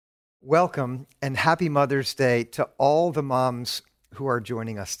Welcome and happy Mother's Day to all the moms who are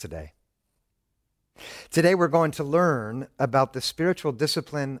joining us today. Today we're going to learn about the spiritual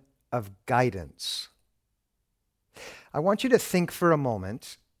discipline of guidance. I want you to think for a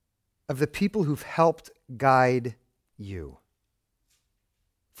moment of the people who've helped guide you.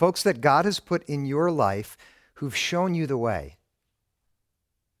 Folks that God has put in your life who've shown you the way,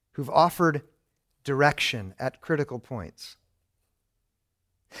 who've offered direction at critical points,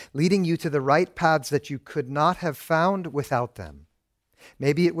 leading you to the right paths that you could not have found without them.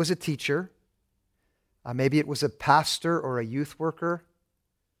 Maybe it was a teacher. Maybe it was a pastor or a youth worker,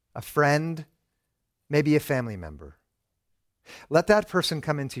 a friend, maybe a family member. Let that person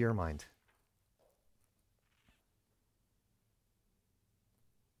come into your mind.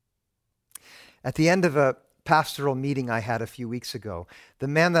 At the end of a pastoral meeting I had a few weeks ago, the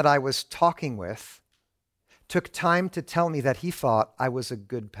man that I was talking with took time to tell me that he thought I was a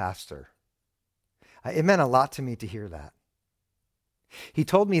good pastor. It meant a lot to me to hear that. He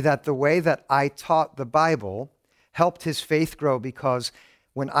told me that the way that I taught the Bible helped his faith grow because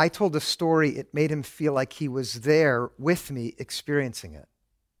when I told a story, it made him feel like he was there with me experiencing it.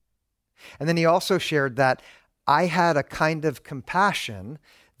 And then he also shared that I had a kind of compassion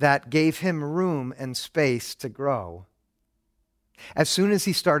that gave him room and space to grow. As soon as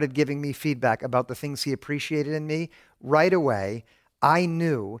he started giving me feedback about the things he appreciated in me, right away, I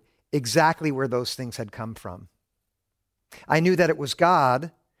knew exactly where those things had come from. I knew that it was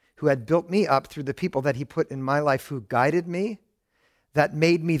God who had built me up through the people that he put in my life who guided me, that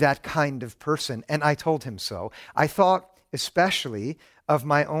made me that kind of person, and I told him so. I thought especially of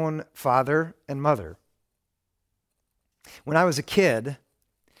my own father and mother. When I was a kid,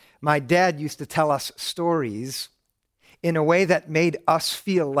 my dad used to tell us stories in a way that made us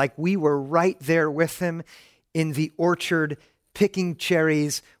feel like we were right there with him in the orchard picking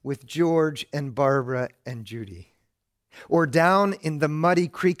cherries with George and Barbara and Judy, or down in the muddy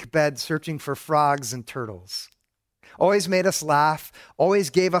creek bed searching for frogs and turtles. Always made us laugh, always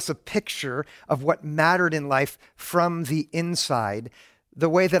gave us a picture of what mattered in life from the inside. The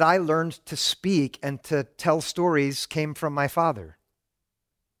way that I learned to speak and to tell stories came from my father.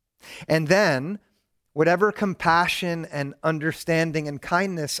 And then, whatever compassion and understanding and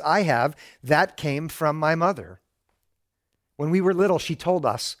kindness I have, that came from my mother. When we were little, she told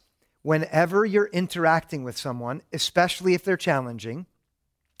us, whenever you're interacting with someone, especially if they're challenging,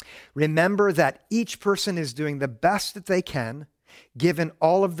 remember that each person is doing the best that they can, given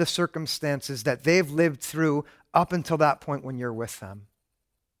all of the circumstances that they've lived through up until that point when you're with them.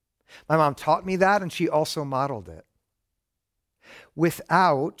 My mom taught me that, and she also modeled it.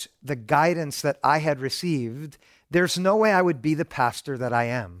 Without the guidance that I had received, there's no way I would be the pastor that I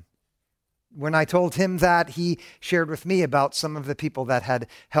am. When I told him that, he shared with me about some of the people that had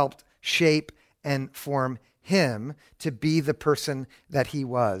helped shape and form him to be the person that he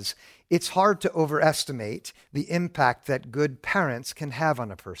was. It's hard to overestimate the impact that good parents can have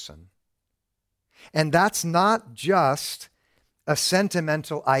on a person. And that's not just a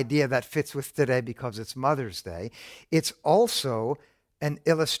sentimental idea that fits with today because it's Mother's Day. It's also an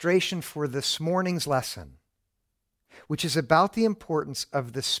illustration for this morning's lesson, which is about the importance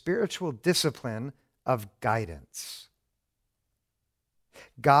of the spiritual discipline of guidance.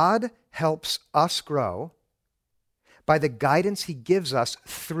 God helps us grow by the guidance he gives us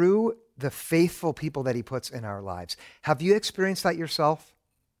through the faithful people that he puts in our lives. Have you experienced that yourself?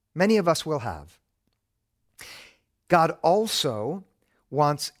 Many of us will have. God also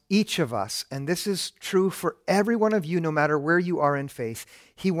wants each of us, and this is true for every one of you, no matter where you are in faith,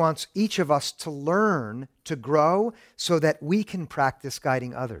 he wants each of us to learn to grow so that we can practice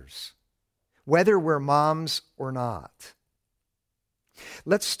guiding others, whether we're moms or not.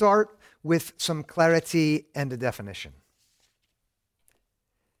 Let's start with some clarity and a definition.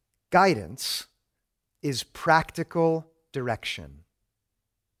 Guidance is practical direction.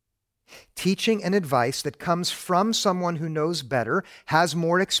 Teaching and advice that comes from someone who knows better, has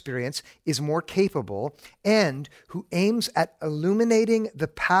more experience, is more capable, and who aims at illuminating the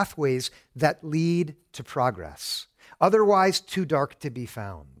pathways that lead to progress, otherwise too dark to be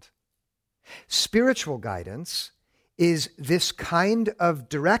found. Spiritual guidance is this kind of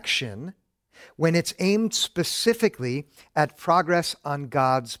direction when it's aimed specifically at progress on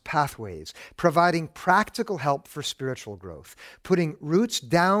God's pathways, providing practical help for spiritual growth, putting roots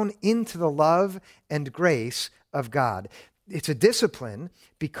down into the love and grace of God. It's a discipline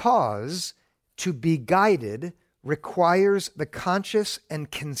because to be guided requires the conscious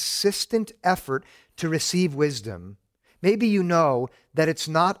and consistent effort to receive wisdom. Maybe you know that it's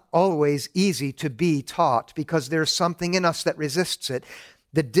not always easy to be taught because there's something in us that resists it.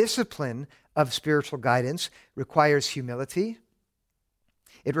 The discipline of spiritual guidance requires humility.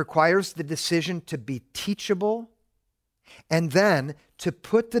 It requires the decision to be teachable and then to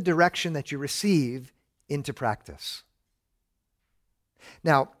put the direction that you receive into practice.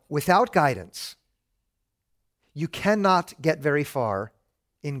 Now, without guidance, you cannot get very far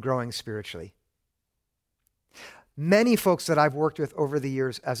in growing spiritually. Many folks that I've worked with over the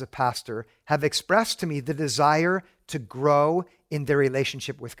years as a pastor have expressed to me the desire to grow in their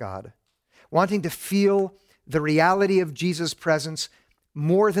relationship with God, wanting to feel the reality of Jesus' presence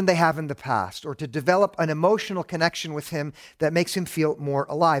more than they have in the past, or to develop an emotional connection with him that makes him feel more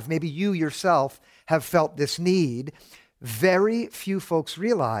alive. Maybe you yourself have felt this need. Very few folks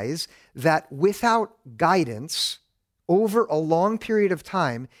realize that without guidance over a long period of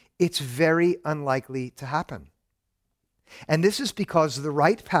time, it's very unlikely to happen. And this is because the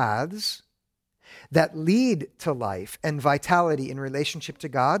right paths that lead to life and vitality in relationship to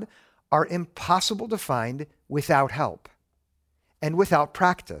God are impossible to find without help and without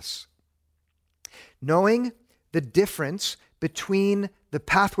practice. Knowing the difference between the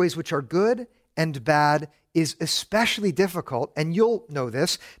pathways which are good and bad is especially difficult, and you'll know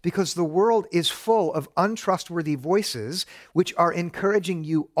this because the world is full of untrustworthy voices which are encouraging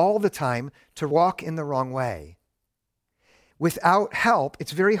you all the time to walk in the wrong way. Without help,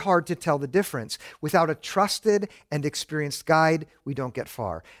 it's very hard to tell the difference. Without a trusted and experienced guide, we don't get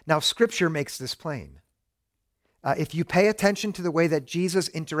far. Now, Scripture makes this plain. If you pay attention to the way that Jesus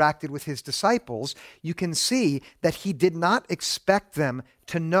interacted with his disciples, you can see that he did not expect them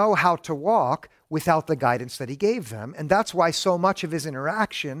to know how to walk without the guidance that he gave them. And that's why so much of his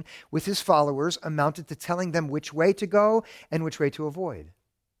interaction with his followers amounted to telling them which way to go and which way to avoid.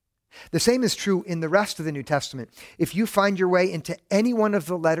 The same is true in the rest of the New Testament. If you find your way into any one of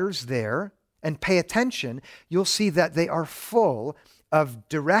the letters there and pay attention, you'll see that they are full of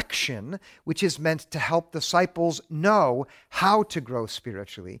direction, which is meant to help disciples know how to grow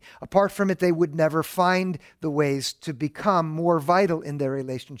spiritually. Apart from it, they would never find the ways to become more vital in their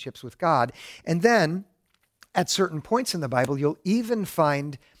relationships with God. And then, at certain points in the Bible, you'll even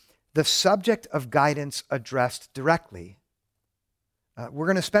find the subject of guidance addressed directly. We're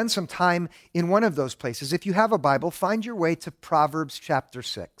going to spend some time in one of those places. If you have a Bible, find your way to Proverbs chapter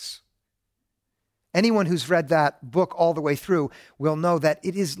 6. Anyone who's read that book all the way through will know that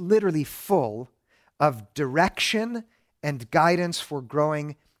it is literally full of direction and guidance for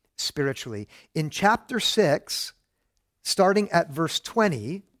growing spiritually. In chapter 6, starting at verse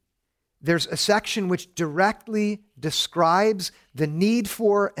 20, there's a section which directly describes the need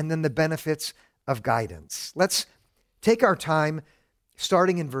for and then the benefits of guidance. Let's take our time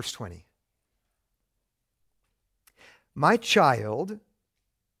starting in verse 20. My child,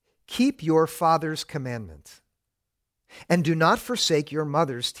 keep your father's commandment, and do not forsake your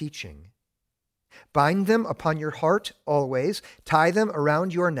mother's teaching. Bind them upon your heart always, tie them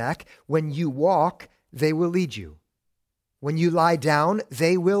around your neck. When you walk, they will lead you. When you lie down,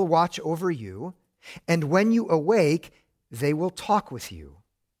 they will watch over you. And when you awake, they will talk with you.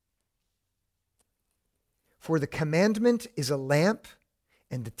 For the commandment is a lamp,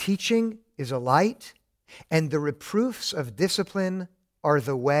 and the teaching is a light, and the reproofs of discipline are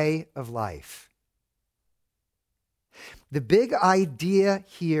the way of life. The big idea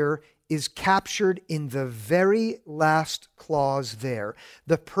here is captured in the very last clause there.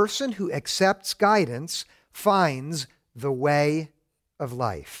 The person who accepts guidance finds the way of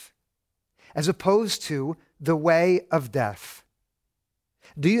life, as opposed to the way of death.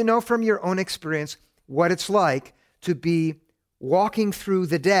 Do you know from your own experience what it's like to be walking through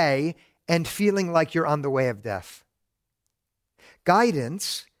the day and feeling like you're on the way of death?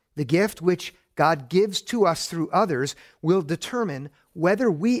 Guidance, the gift which God gives to us through others, will determine whether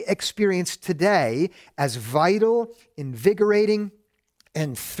we experience today as vital, invigorating,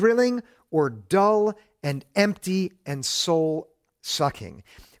 and thrilling, or dull and empty and soul-sucking.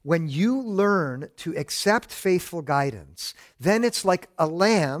 When you learn to accept faithful guidance, then it's like a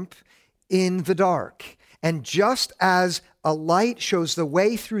lamp in the dark. And just as a light shows the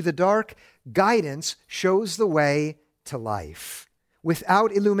way through the dark, guidance shows the way to life.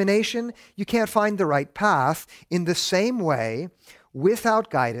 Without illumination, you can't find the right path. In the same way,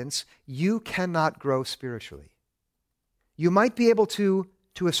 without guidance, you cannot grow spiritually. You might be able to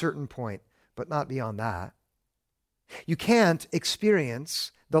a certain point, but not beyond that. You can't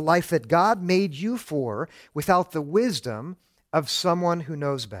experience the life that God made you for without the wisdom of someone who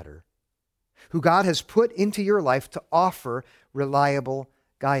knows better, who God has put into your life to offer reliable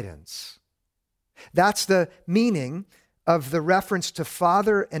guidance. That's the meaning of the reference to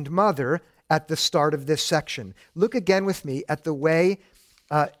father and mother at the start of this section. Look again with me at the way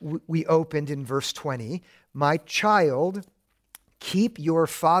we opened in verse 20, "My child, keep your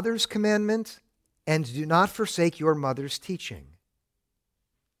father's commandment and do not forsake your mother's teaching."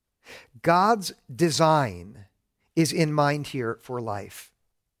 God's design is in mind here for life.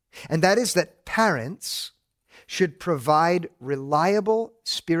 And that is that parents should provide reliable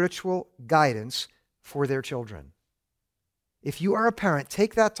spiritual guidance for their children. If you are a parent,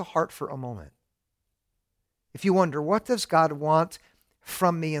 take that to heart for a moment. If you wonder, what does God want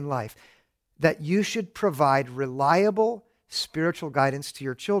from me in life? That you should provide reliable spiritual guidance to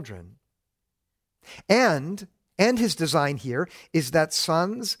your children. And his design here is that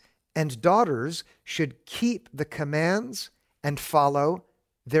sons and daughters should keep the commands and follow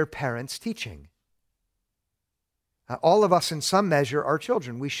their parents' teaching. All of us in some measure are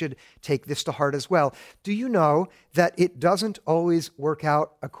children. We should take this to heart as well. Do you know that it doesn't always work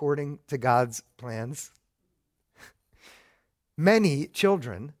out according to God's plans? Many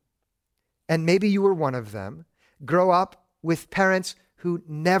children, and maybe you were one of them, grow up with parents who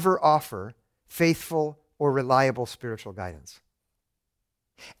never offer faithful or reliable spiritual guidance.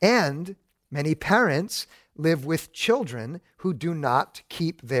 And many parents live with children who do not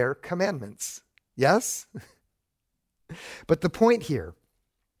keep their commandments. Yes? But the point here,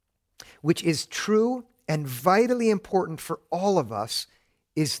 which is true and vitally important for all of us,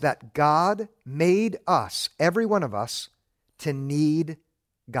 is that God made us, every one of us, to need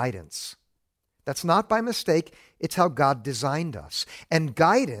guidance. That's not by mistake. It's how God designed us. And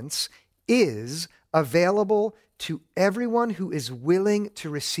guidance is available to everyone who is willing to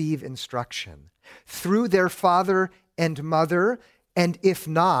receive instruction through their father and mother, and if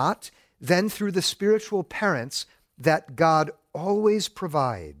not, then through the spiritual parents that God always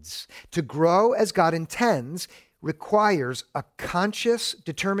provides. To grow as God intends requires a conscious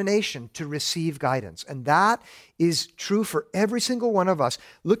determination to receive guidance. And that is true for every single one of us.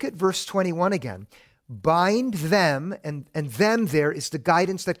 Look at verse 21 again. Bind them, and them there is the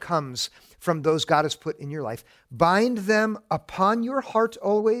guidance that comes from those God has put in your life. Bind them upon your heart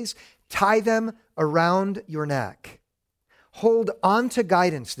always. Tie them around your neck. Hold on to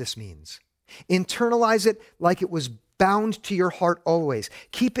guidance, this means. Internalize it like it was bound to your heart always.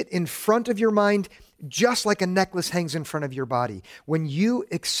 Keep it in front of your mind, just like a necklace hangs in front of your body. When you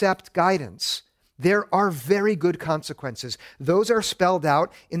accept guidance, there are very good consequences. Those are spelled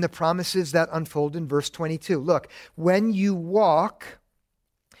out in the promises that unfold in verse 22. Look, when you walk,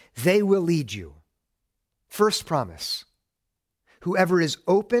 they will lead you. First promise. Whoever is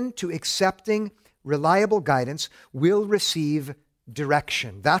open to accepting reliable guidance will receive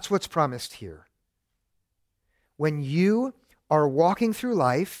direction. That's what's promised here. When you are walking through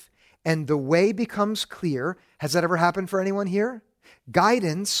life and the way becomes clear, has that ever happened for anyone here?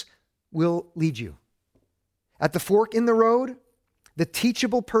 Guidance will lead you. At the fork in the road, the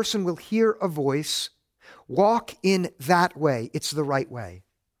teachable person will hear a voice. Walk in that way. It's the right way.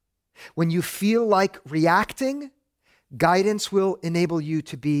 When you feel like reacting, guidance will enable you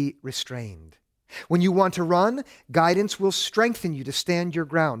to be restrained. When you want to run, guidance will strengthen you to stand your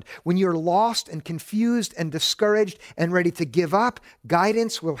ground. When you're lost and confused and discouraged and ready to give up,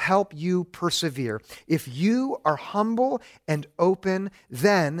 guidance will help you persevere. If you are humble and open,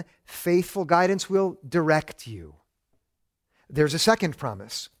 then faithful guidance will direct you. There's a second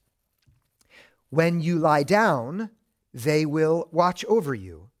promise. When you lie down, they will watch over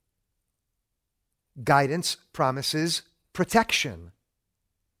you. Guidance promises protection.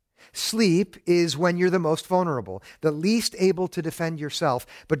 Sleep is when you're the most vulnerable, the least able to defend yourself.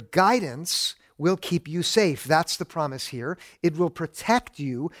 But guidance will keep you safe. That's the promise here. It will protect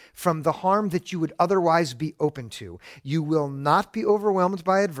you from the harm that you would otherwise be open to. You will not be overwhelmed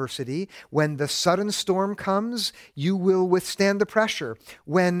by adversity. When the sudden storm comes, you will withstand the pressure.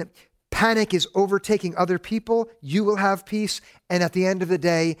 When panic is overtaking other people, you will have peace. And at the end of the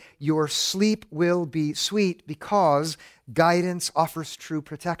day, your sleep will be sweet because guidance offers true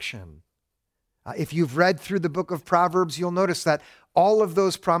protection. If you've read through the book of Proverbs, you'll notice that all of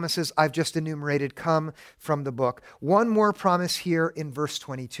those promises I've just enumerated come from the book. One more promise here in verse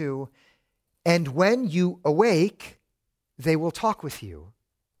 22. And when you awake, they will talk with you.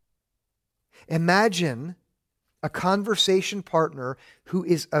 Imagine a conversation partner who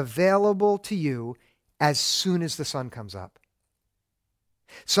is available to you as soon as the sun comes up.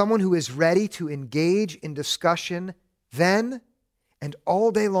 Someone who is ready to engage in discussion then and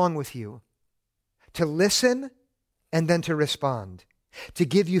all day long with you, to listen and then to respond, to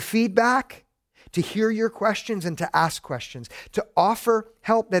give you feedback, to hear your questions and to ask questions, to offer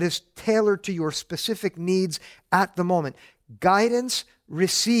help that is tailored to your specific needs at the moment. Guidance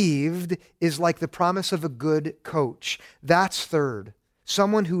received is like the promise of a good coach. That's third.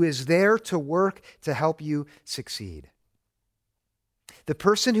 someone who is there to work to help you succeed. The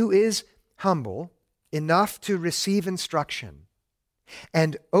person who is humble enough to receive instruction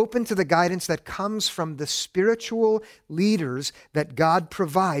and open to the guidance that comes from the spiritual leaders that God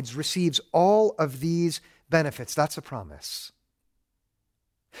provides receives all of these benefits. That's a promise.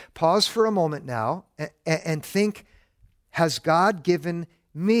 Pause for a moment now and think, has God given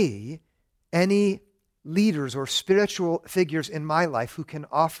me any leaders or spiritual figures in my life who can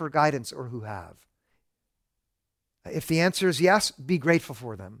offer guidance or who have? If the answer is yes, be grateful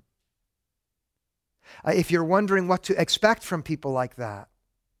for them. If you're wondering what to expect from people like that,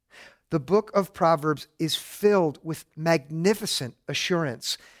 the book of Proverbs is filled with magnificent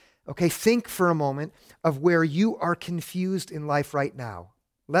assurance. Okay, think for a moment of where you are confused in life right now.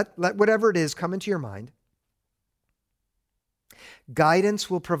 Let whatever it is come into your mind. Guidance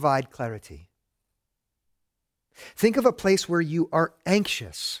will provide clarity. Think of a place where you are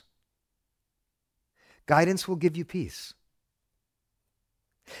anxious. Guidance will give you peace.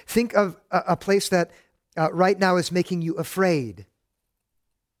 Think of a place that right now is making you afraid.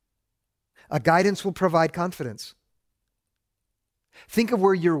 Guidance will provide confidence. Think of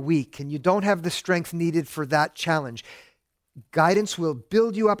where you're weak and you don't have the strength needed for that challenge. Guidance will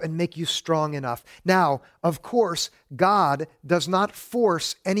build you up and make you strong enough. Now, of course, God does not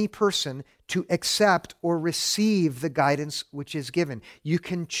force any person to accept or receive the guidance which is given. You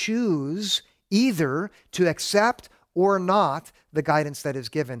can choose either to accept or not the guidance that is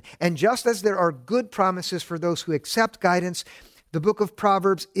given. And just as there are good promises for those who accept guidance, the book of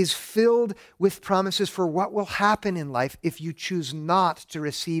Proverbs is filled with promises for what will happen in life if you choose not to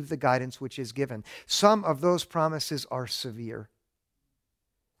receive the guidance which is given. Some of those promises are severe.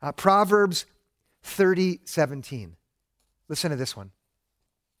 Proverbs 30:17. Listen to this one.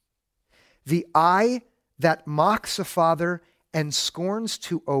 The eye that mocks a father and scorns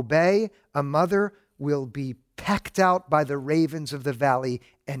to obey a mother will be pecked out by the ravens of the valley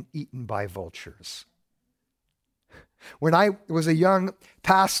and eaten by vultures. When I was a young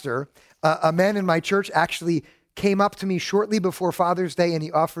pastor, a man in my church actually came up to me shortly before Father's Day and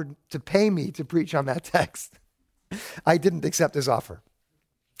he offered to pay me to preach on that text. I didn't accept his offer.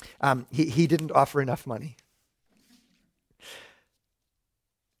 He didn't offer enough money.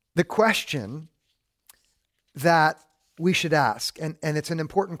 The question that we should ask, and it's an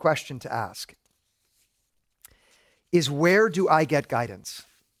important question to ask, is where do I get guidance?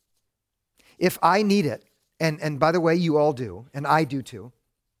 If I need it, and by the way, you all do, and I do too,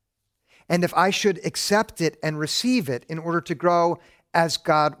 and if I should accept it and receive it in order to grow as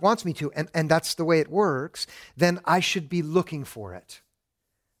God wants me to, and that's the way it works, then I should be looking for it.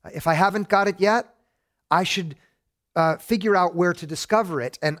 If I haven't got it yet, I should figure out where to discover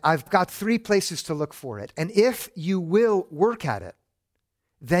it, and I've got 3 places to look for it. And if you will work at it,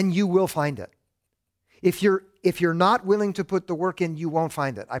 then you will find it. If you're not willing to put the work in, you won't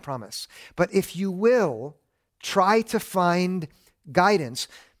find it, I promise. But if you will try to find guidance,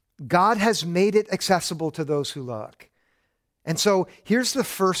 God has made it accessible to those who look. And so here's the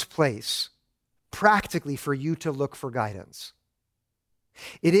first place, practically, for you to look for guidance.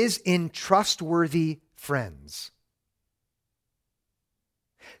 It is in trustworthy friends.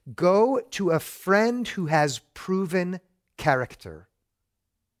 Go to a friend who has proven character.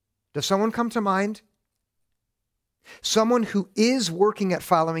 Does someone come to mind? Someone who is working at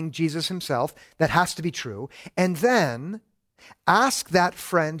following Jesus himself, that has to be true. And then ask that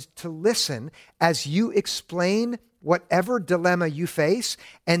friend to listen as you explain whatever dilemma you face,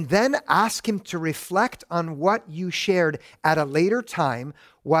 and then ask him to reflect on what you shared at a later time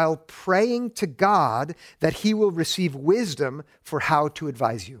while praying to God that he will receive wisdom for how to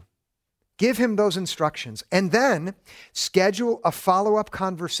advise you. Give him those instructions, and then schedule a follow-up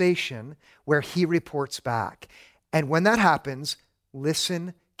conversation where he reports back. And when that happens,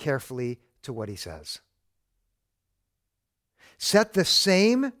 listen carefully to what he says. Set the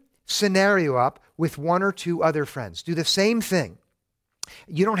same scenario up with 1 or 2 other friends. Do the same thing.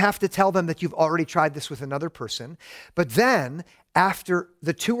 You don't have to tell them that you've already tried this with another person, but then after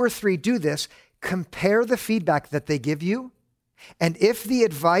the 2 or 3 do this, compare the feedback that they give you, and if the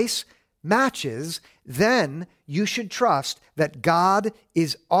advice matches, then you should trust that God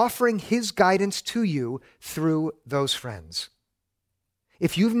is offering his guidance to you through those friends.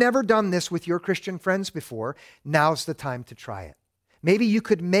 If you've never done this with your Christian friends before, now's the time to try it. Maybe you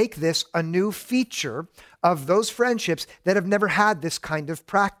could make this a new feature of those friendships that have never had this kind of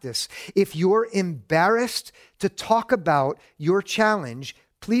practice. If you're embarrassed to talk about your challenge,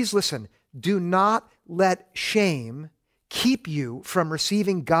 please listen. Do not let shame keep you from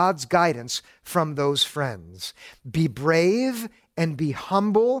receiving God's guidance from those friends. Be brave and be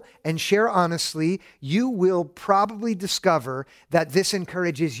humble and share honestly, you will probably discover that this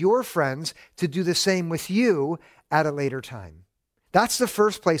encourages your friends to do the same with you at a later time. That's the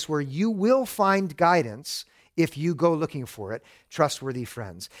first place where you will find guidance if you go looking for it, trustworthy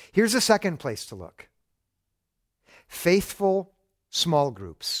friends. Here's a second place to look. Faithful small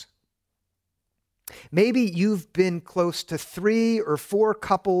groups. Maybe you've been close to 3 or 4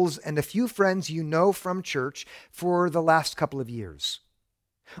 couples and a few friends you know from church for the last couple of years.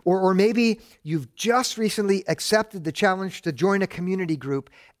 Or maybe you've just recently accepted the challenge to join a community group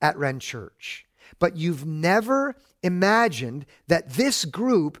at Ren Church. But you've never imagined that this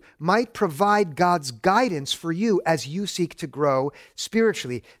group might provide God's guidance for you as you seek to grow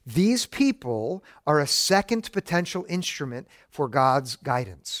spiritually. These people are a second potential instrument for God's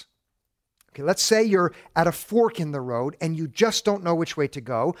guidance. Okay, let's say you're at a fork in the road and you just don't know which way to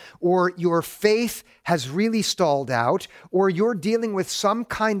go, or your faith has really stalled out, or you're dealing with some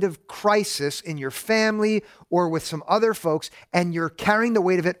kind of crisis in your family or with some other folks, and you're carrying the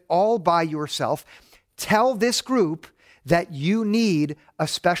weight of it all by yourself. Tell this group that you need a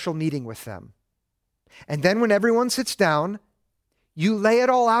special meeting with them. And then when everyone sits down, you lay it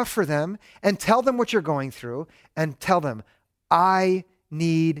all out for them and tell them what you're going through and tell them, I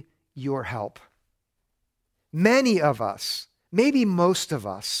need your help. Many of us, maybe most of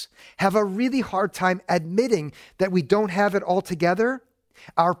us, have a really hard time admitting that we don't have it all together.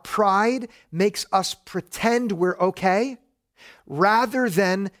 Our pride makes us pretend we're okay rather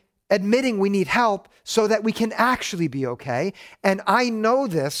than admitting we need help so that we can actually be okay. And I know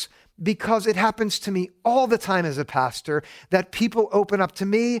this because it happens to me all the time as a pastor, that people open up to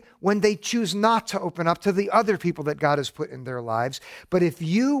me when they choose not to open up to the other people that God has put in their lives. But if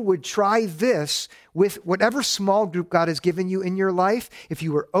you would try this with whatever small group God has given you in your life, if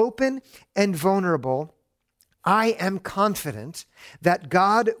you were open and vulnerable, I am confident that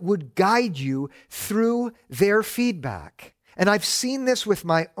God would guide you through their feedback. And I've seen this with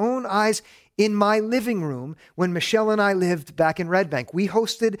my own eyes in my living room when Michelle and I lived back in Red Bank. We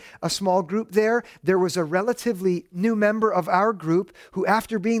hosted a small group there. There was a relatively new member of our group who,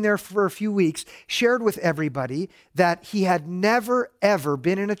 after being there for a few weeks, shared with everybody that he had never, ever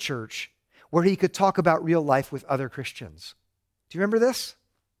been in a church where he could talk about real life with other Christians. Do you remember this?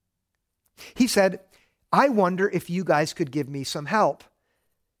 He said, I wonder if you guys could give me some help.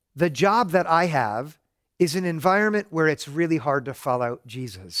 The job that I have is an environment where it's really hard to follow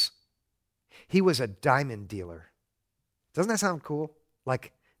Jesus. He was a diamond dealer. Doesn't that sound cool?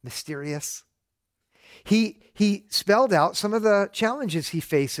 Like mysterious? He spelled out some of the challenges he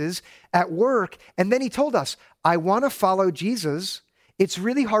faces at work, and then he told us, I want to follow Jesus. It's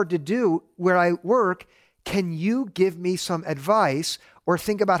really hard to do where I work. Can you give me some advice or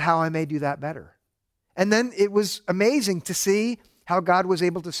think about how I may do that better? And then it was amazing to see how God was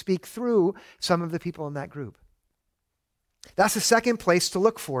able to speak through some of the people in that group. That's the second place to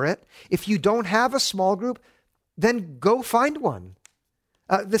look for it. If you don't have a small group, then go find one.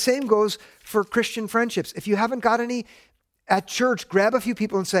 The same goes for Christian friendships. If you haven't got any at church, grab a few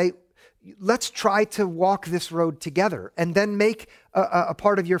people and say, let's try to walk this road together, and then make a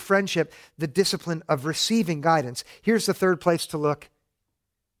part of your friendship the discipline of receiving guidance. Here's the third place to look.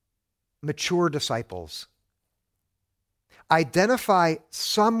 Mature disciples. Identify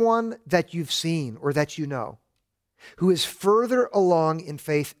someone that you've seen or that you know who is further along in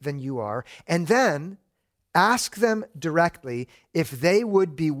faith than you are, and then ask them directly if they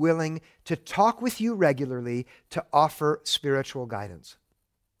would be willing to talk with you regularly to offer spiritual guidance.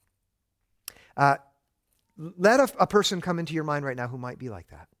 Let a person come into your mind right now who might be like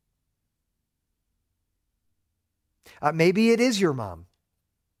that. Maybe it is your mom.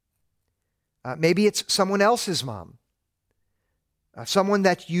 Maybe it's someone else's mom. Someone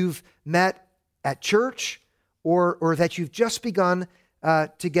that you've met at church or that you've just begun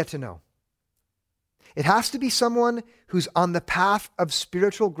to get to know. It has to be someone who's on the path of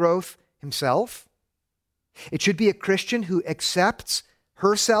spiritual growth himself. It should be a Christian who accepts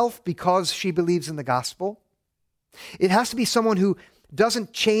herself because she believes in the gospel. It has to be someone who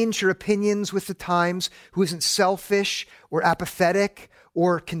doesn't change her opinions with the times, who isn't selfish or apathetic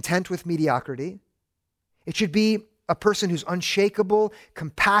or content with mediocrity. It should be a person who's unshakable,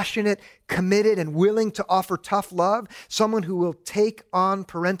 compassionate, committed, and willing to offer tough love. Someone who will take on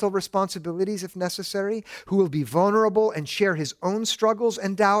parental responsibilities if necessary, who will be vulnerable and share his own struggles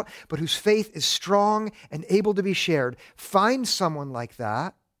and doubt, but whose faith is strong and able to be shared. Find someone like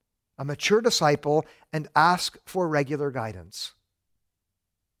that, a mature disciple, and ask for regular guidance.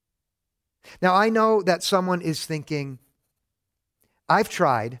 Now, I know that someone is thinking, I've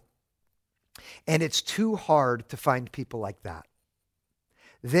tried, and it's too hard to find people like that.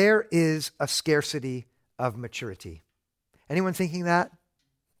 there is a scarcity of maturity. Anyone thinking that?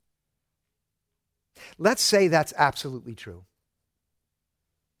 Let's say that's absolutely true.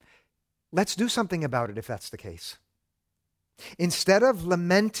 Let's do something about it if that's the case. Instead of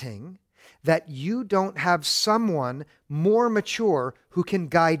lamenting that you don't have someone more mature who can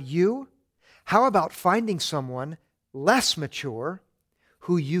guide you, how about finding someone less mature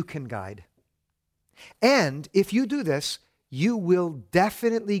who you can guide? And if you do this, you will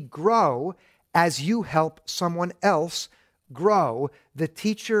definitely grow as you help someone else grow. The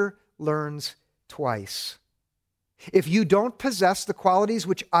teacher learns twice. If you don't possess the qualities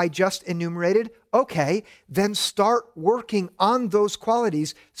which I just enumerated, okay, then start working on those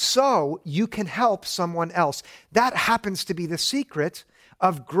qualities so you can help someone else. That happens to be the secret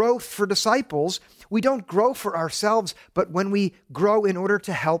of growth for disciples. We don't grow for ourselves, but when we grow in order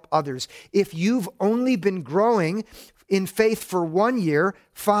to help others. If you've only been growing in faith for 1 year,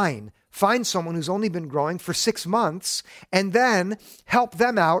 fine. Find someone who's only been growing for 6 months and then help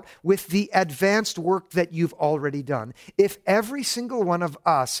them out with the advanced work that you've already done. If every single one of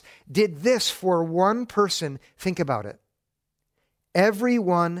us did this for one person, think about it.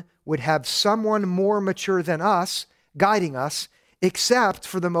 Everyone would have someone more mature than us guiding us, except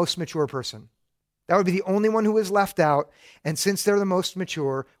for the most mature person. That would be the only one who is left out. And since they're the most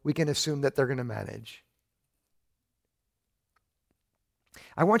mature, we can assume that they're going to manage.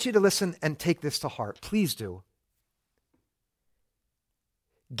 I want you to listen and take this to heart. Please do.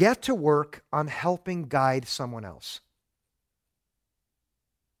 Get to work on helping guide someone else.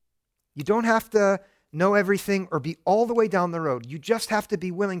 You don't have to know everything or be all the way down the road. You just have to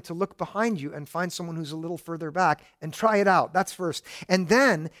be willing to look behind you and find someone who's a little further back and try it out. That's first. And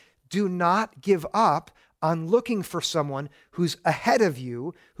then do not give up on looking for someone who's ahead of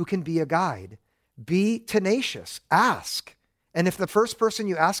you who can be a guide. Be tenacious. Ask. And if the first person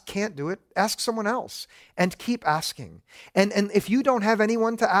you ask can't do it, ask someone else and keep asking. And if you don't have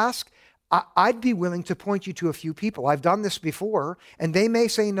anyone to ask, I'd be willing to point you to a few people. I've done this before, and they may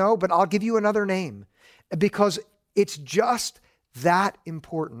say no, but I'll give you another name because it's just that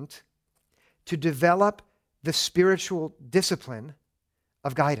important to develop the spiritual discipline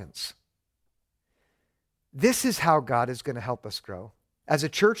of guidance. This is how God is going to help us grow as a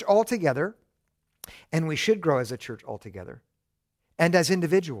church altogether, and we should grow as a church altogether. And as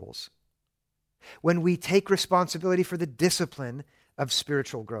individuals, when we take responsibility for the discipline of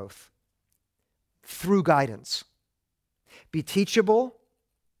spiritual growth through guidance. Be teachable,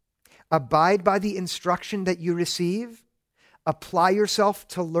 abide by the instruction that you receive, apply yourself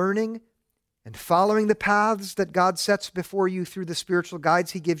to learning and following the paths that God sets before you through the spiritual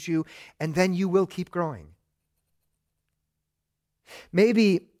guides He gives you, and then you will keep growing.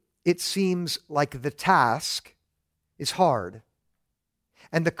 Maybe it seems like the task is hard.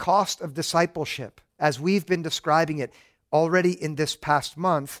 And the cost of discipleship, as we've been describing it already in this past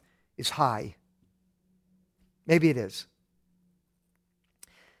month, is high. Maybe it is.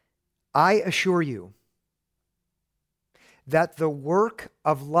 I assure you that the work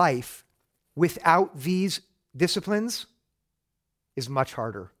of life without these disciplines is much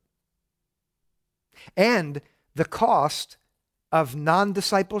harder. And the cost of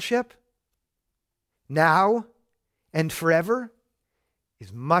non-discipleship now and forever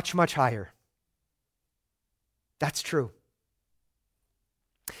is much, much higher. That's true.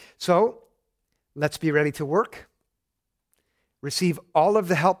 So, let's be ready to work, receive all of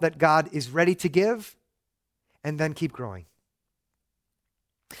the help that God is ready to give, and then keep growing.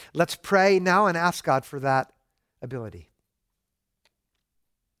 Let's pray now and ask God for that ability.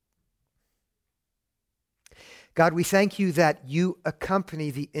 God, we thank you that you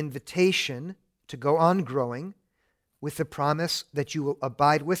accompany the invitation to go on growing with the promise that you will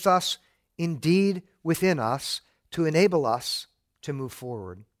abide with us, indeed within us, to enable us to move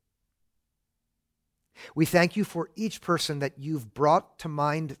forward. We thank you for each person that you've brought to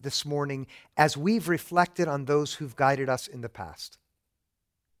mind this morning as we've reflected on those who've guided us in the past.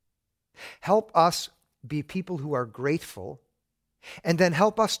 Help us be people who are grateful, and then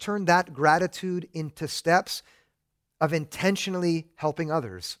help us turn that gratitude into steps of intentionally helping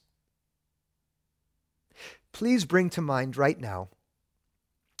others. Please bring to mind right now,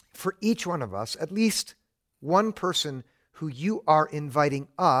 for each one of us, at least one person who you are inviting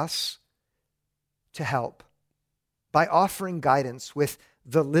us to help by offering guidance with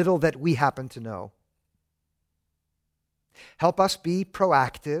the little that we happen to know. Help us be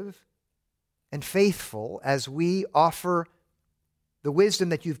proactive and faithful as we offer the wisdom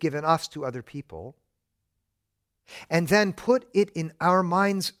that you've given us to other people, and then put it in our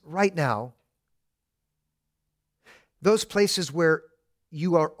minds right now, those places where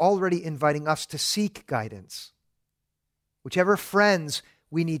you are already inviting us to seek guidance. Whichever friends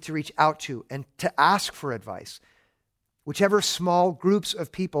we need to reach out to and to ask for advice, whichever small groups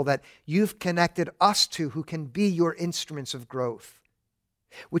of people that you've connected us to who can be your instruments of growth,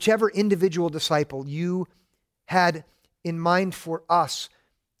 whichever individual disciple you had in mind for us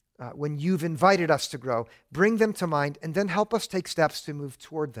when you've invited us to grow, bring them to mind and then help us take steps to move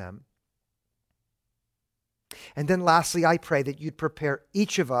toward them. And then lastly, I pray that you'd prepare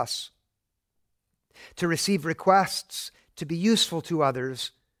each of us to receive requests to be useful to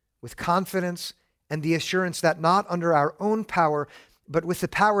others with confidence and the assurance that not under our own power, but with the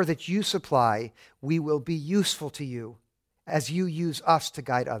power that you supply, we will be useful to you as you use us to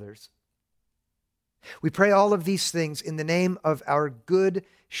guide others. We pray all of these things in the name of our good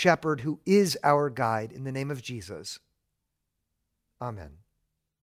shepherd who is our guide, in the name of Jesus. Amen.